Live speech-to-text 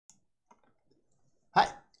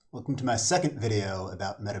Welcome to my second video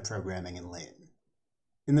about metaprogramming in Lean.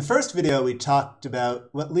 In the first video, we talked about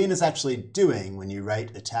what Lean is actually doing when you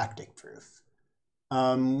write a tactic proof.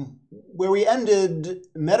 Where we ended,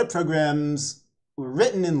 metaprograms were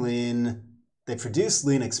written in Lean, they produce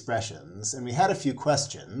Lean expressions, and we had a few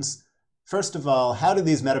questions. First of all, how do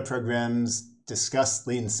these metaprograms discuss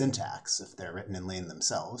Lean syntax if they're written in Lean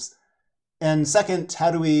themselves? And second,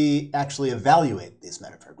 how do we actually evaluate these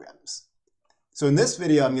metaprograms? So in this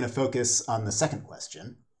video, I'm going to focus on the second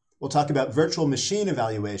question. We'll talk about virtual machine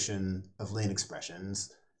evaluation of Lean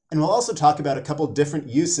expressions, and we'll also talk about a couple different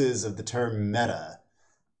uses of the term meta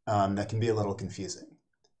that can be a little confusing.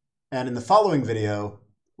 And in the following video,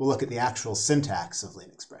 we'll look at the actual syntax of Lean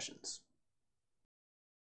expressions.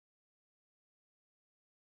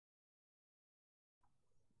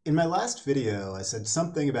 In my last video, I said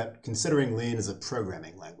something about considering Lean as a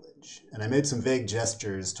programming language, and I made some vague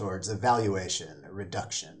gestures towards evaluation or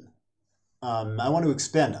reduction. I want to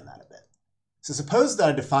expand on that a bit. So suppose that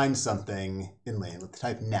I define something in Lean with the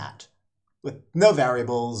type nat, with no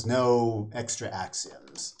variables, no extra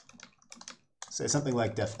axioms. Say something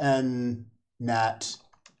like def n nat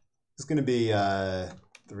is going to be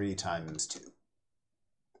 3 times 2.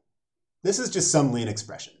 This is just some Lean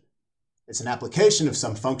expression. It's an application of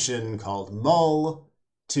some function called mul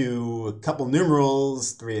to a couple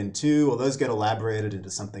numerals, 3 and 2. Well, those get elaborated into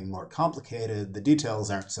something more complicated. The details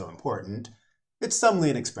aren't so important. It's some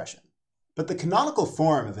Lean expression. But the canonical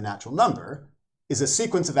form of a natural number is a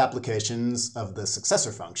sequence of applications of the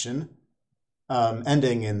successor function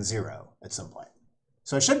ending in 0 at some point.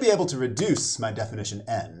 So I should be able to reduce my definition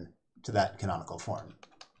n to that canonical form.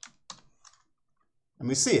 And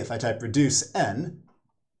we see if I type reduce n,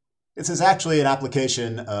 this is actually an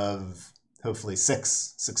application of hopefully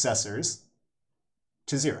 6 successors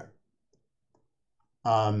to 0.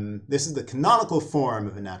 This is the canonical form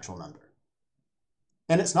of a natural number.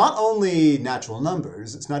 And it's not only natural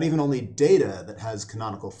numbers, it's not even only data that has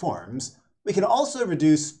canonical forms. We can also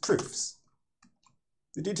reduce proofs.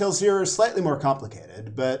 The details here are slightly more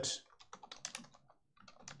complicated, but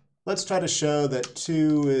let's try to show that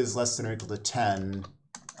 2 is less than or equal to 10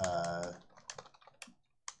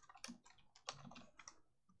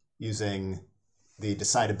 using the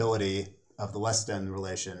decidability of the less than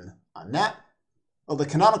relation on nat. Well, the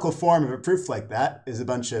canonical form of a proof like that is a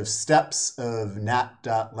bunch of steps of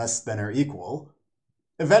nat.less than or equal,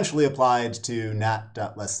 eventually applied to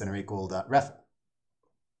nat.less than or equal.ref.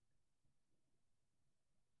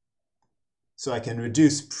 So I can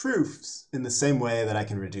reduce proofs in the same way that I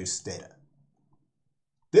can reduce data.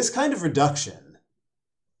 This kind of reduction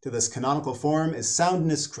to this canonical form is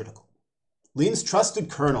soundness critical. Lean's trusted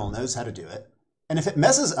kernel knows how to do it, and if it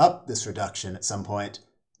messes up this reduction at some point,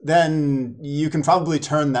 then you can probably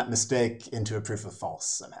turn that mistake into a proof of false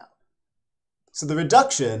somehow. So the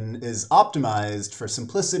reduction is optimized for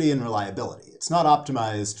simplicity and reliability. It's not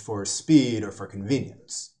optimized for speed or for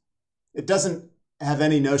convenience. It doesn't have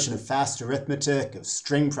any notion of fast arithmetic, of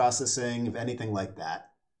string processing, of anything like that.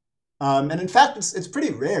 And in fact, it's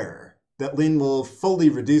pretty rare that Lean will fully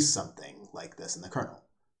reduce something like this in the kernel.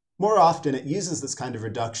 More often, it uses this kind of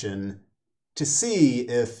reduction to see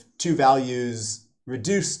if two values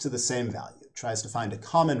reduce to the same value. It tries to find a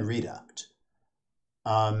common reduct.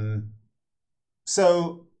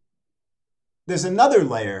 So there's another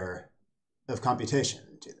layer of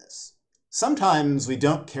computation to this. Sometimes we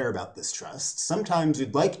don't care about this trust. Sometimes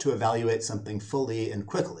we'd like to evaluate something fully and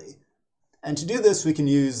quickly. And to do this, we can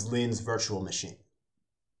use Lean's virtual machine.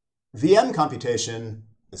 VM computation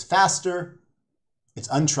is faster. It's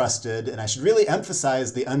untrusted, and I should really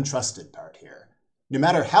emphasize the untrusted part here. No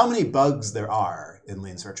matter how many bugs there are in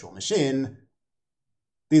Lean's virtual machine,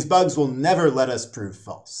 these bugs will never let us prove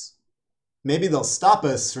false. Maybe they'll stop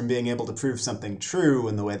us from being able to prove something true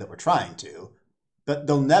in the way that we're trying to, but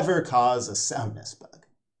they'll never cause a soundness bug.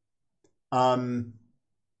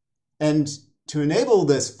 And to enable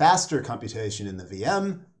this faster computation in the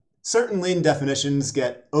VM, certain Lean definitions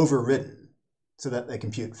get overridden so that they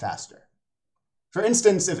compute faster. For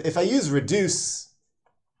instance, if I use reduce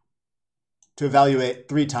to evaluate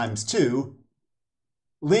 3 times 2,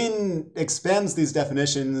 Lean expands these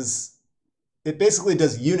definitions. It basically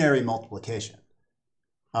does unary multiplication,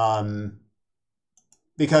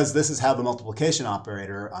 because this is how the multiplication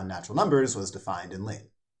operator on natural numbers was defined in Lean.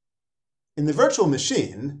 In the virtual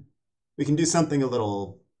machine, we can do something a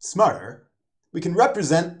little smarter. We can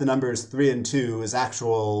represent the numbers 3 and 2 as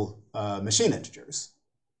actual machine integers.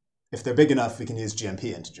 If they're big enough, we can use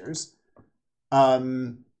GMP integers.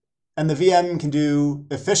 And the VM can do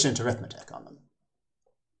efficient arithmetic on them.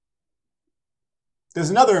 There's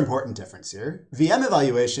another important difference here. VM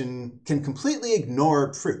evaluation can completely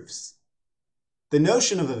ignore proofs. The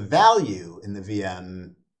notion of a value in the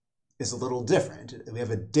VM is a little different. We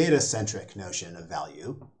have a data-centric notion of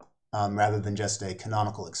value rather than just a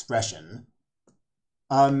canonical expression.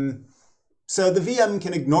 So the VM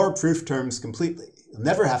can ignore proof terms completely. You'll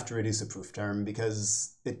never have to reduce a proof term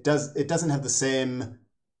because it doesn't have the same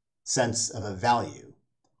sense of a value.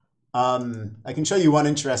 I can show you one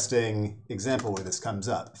interesting example where this comes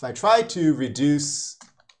up. If I try to reduce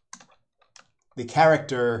the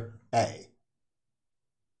character A,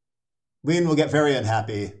 Lean will get very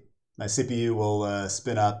unhappy. My CPU will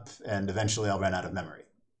spin up, and eventually I'll run out of memory.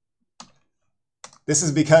 This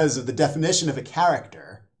is because of the definition of a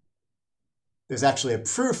character. There's actually a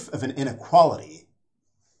proof of an inequality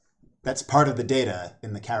that's part of the data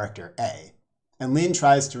in the character A. And Lean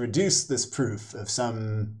tries to reduce this proof of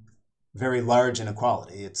some very large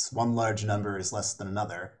inequality. It's one large number is less than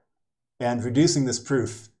another. And reducing this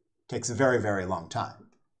proof takes a very, very long time.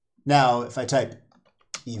 Now, if I type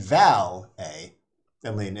eval A,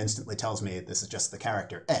 then Lean instantly tells me this is just the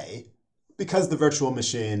character A, because the virtual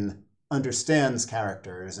machine understands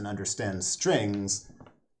characters and understands strings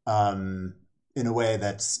in a way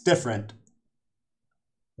that's different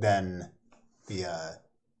than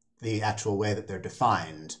the actual way that they're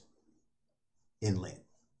defined in Lean.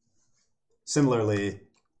 Similarly,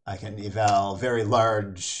 I can eval very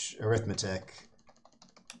large arithmetic.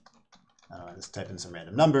 I just type in some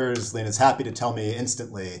random numbers. Lean is happy to tell me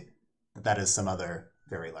instantly that that is some other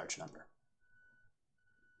very large number.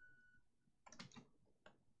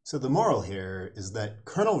 So the moral here is that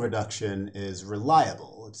kernel reduction is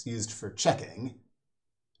reliable. It's used for checking.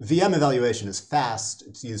 VM evaluation is fast.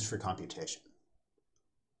 It's used for computation.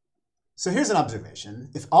 So here's an observation.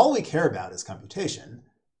 If all we care about is computation,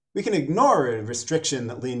 we can ignore a restriction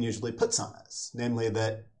that Lean usually puts on us, namely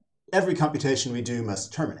that every computation we do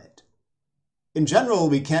must terminate. In general,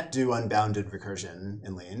 we can't do unbounded recursion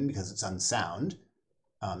in Lean because it's unsound.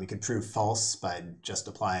 You could prove false by just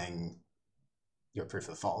applying your proof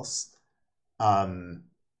of false.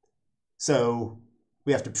 So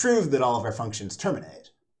we have to prove that all of our functions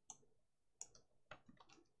terminate.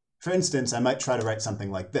 For instance, I might try to write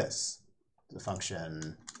something like this. The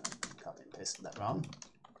function, copy and pasted that wrong.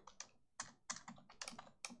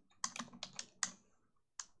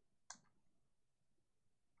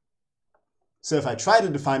 So if I try to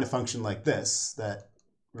define a function like this that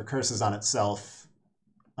recurses on itself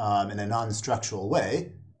in a non-structural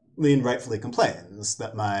way, Lean rightfully complains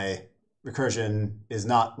that my recursion is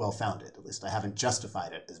not well-founded. At least I haven't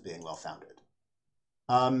justified it as being well-founded.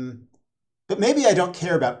 But maybe I don't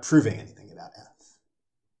care about proving anything about f.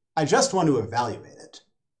 I just want to evaluate it.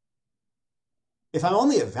 If I'm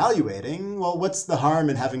only evaluating, well, what's the harm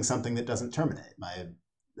in having something that doesn't terminate? My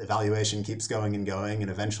evaluation keeps going, and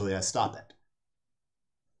eventually I stop it.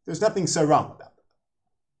 There's nothing so wrong about it.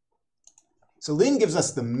 So Lean gives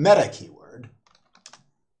us the meta keyword,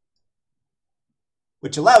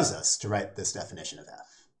 which allows us to write this definition of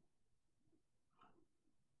f.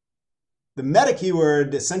 The meta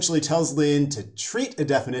keyword essentially tells Lean to treat a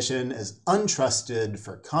definition as untrusted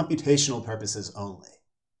for computational purposes only.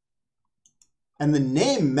 And the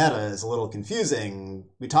name meta is a little confusing.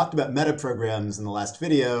 We talked about metaprograms in the last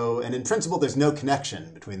video, and in principle, there's no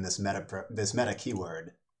connection between this meta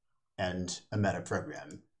keyword and a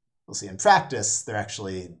metaprogram. We'll see in practice, there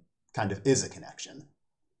actually kind of is a connection.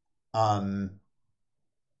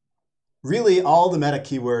 Really, all the meta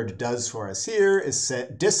keyword does for us here is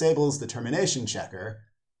disables the termination checker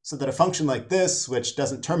so that a function like this, which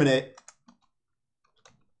doesn't terminate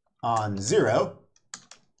on 0,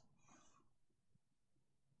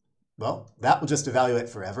 well, that will just evaluate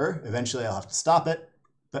forever. Eventually, I'll have to stop it.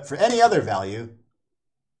 But for any other value,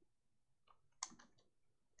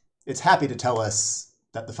 it's happy to tell us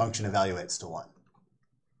that the function evaluates to 1.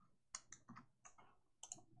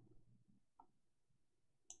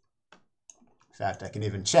 In fact, I can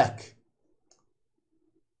even check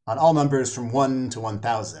on all numbers from 1 to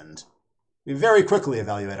 1,000. We very quickly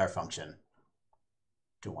evaluate our function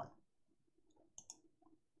to 1.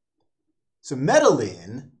 So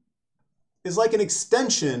MetaLean is like an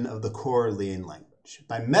extension of the core Lean language.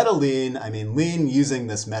 By MetaLean, I mean Lean using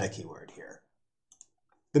this meta keyword here.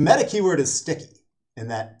 The meta keyword is sticky in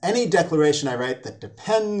that any declaration I write that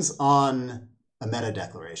depends on a meta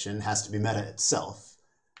declaration has to be meta itself.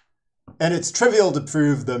 And it's trivial to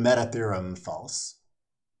prove the meta theorem false.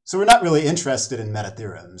 So we're not really interested in meta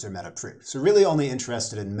theorems or meta proofs. We're really only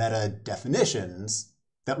interested in meta definitions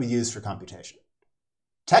that we use for computation.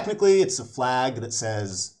 Technically, it's a flag that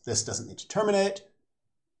says this doesn't need to terminate.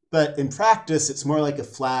 but in practice, it's more like a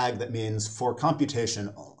flag that means for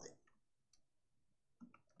computation only.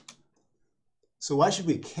 So why should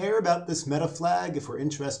we care about this meta flag if we're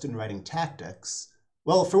interested in writing tactics?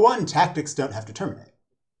 Well, for one, tactics don't have to terminate.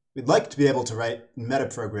 We'd like to be able to write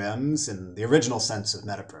metaprograms in the original sense of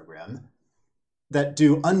metaprogram that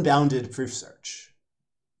do unbounded proof search.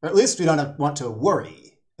 Or at least we don't want to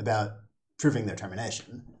worry about proving their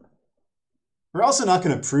termination. We're also not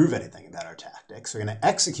going to prove anything about our tactics. We're going to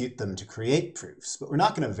execute them to create proofs, but we're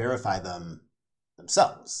not going to verify them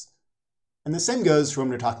themselves. And the same goes for when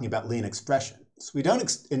we're talking about Lean expressions. We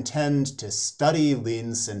don't intend to study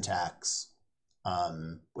Lean syntax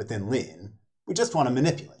within Lean. We just want to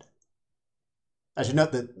manipulate it. I should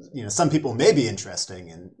note that some people may be interested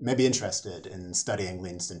in studying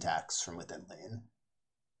Lean syntax from within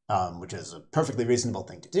Lean, which is a perfectly reasonable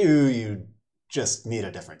thing to do. You just need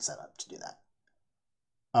a different setup to do that.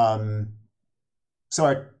 So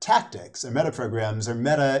our tactics, our metaprograms, are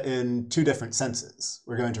meta in two different senses.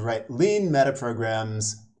 We're going to write Lean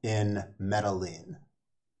metaprograms in meta-Lean.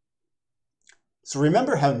 So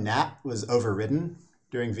remember how nat was overridden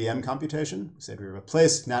during VM computation? We said we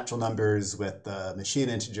replaced natural numbers with machine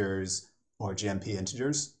integers or GMP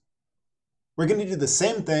integers. We're going to do the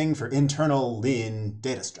same thing for internal Lean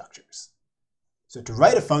data structures. So to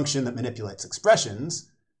write a function that manipulates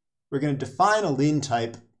expressions, we're going to define a Lean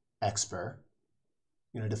type expr.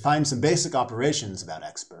 We're going to define some basic operations about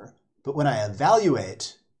expr. But when I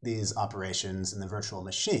evaluate these operations in the virtual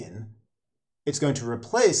machine, it's going to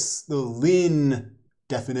replace the Lean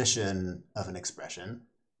definition of an expression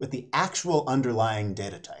with the actual underlying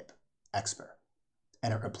data type, expr.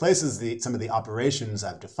 And it replaces some of the operations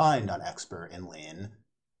I've defined on expr in Lean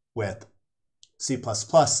with C++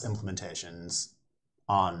 implementations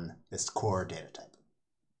on this core data type.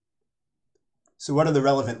 So what are the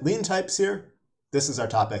relevant Lean types here? This is our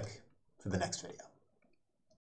topic for the next video.